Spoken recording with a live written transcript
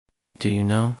Do you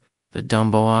know? The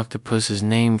Dumbo octopus is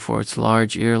named for its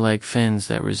large ear-like fins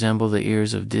that resemble the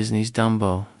ears of Disney's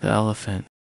Dumbo, the elephant.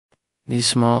 These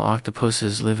small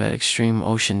octopuses live at extreme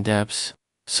ocean depths,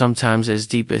 sometimes as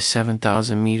deep as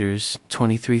 7,000 meters,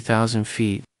 23,000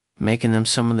 feet, making them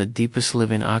some of the deepest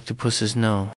living octopuses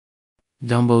known.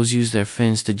 Dumbos use their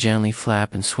fins to gently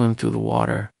flap and swim through the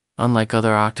water, unlike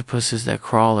other octopuses that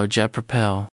crawl or jet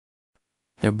propel.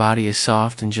 Their body is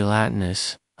soft and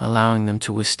gelatinous, allowing them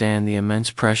to withstand the immense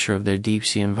pressure of their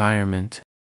deep-sea environment.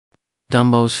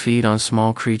 Dumbos feed on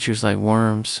small creatures like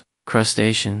worms,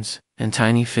 crustaceans, and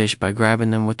tiny fish by grabbing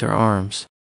them with their arms.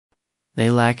 They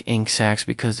lack ink sacs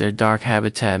because their dark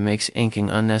habitat makes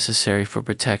inking unnecessary for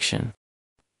protection.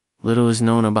 Little is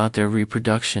known about their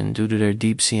reproduction due to their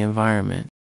deep-sea environment.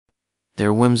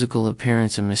 Their whimsical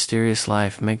appearance and mysterious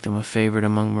life make them a favorite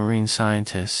among marine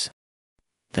scientists.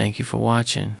 Thank you for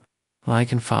watching.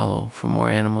 Like and follow for more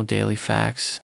animal daily facts.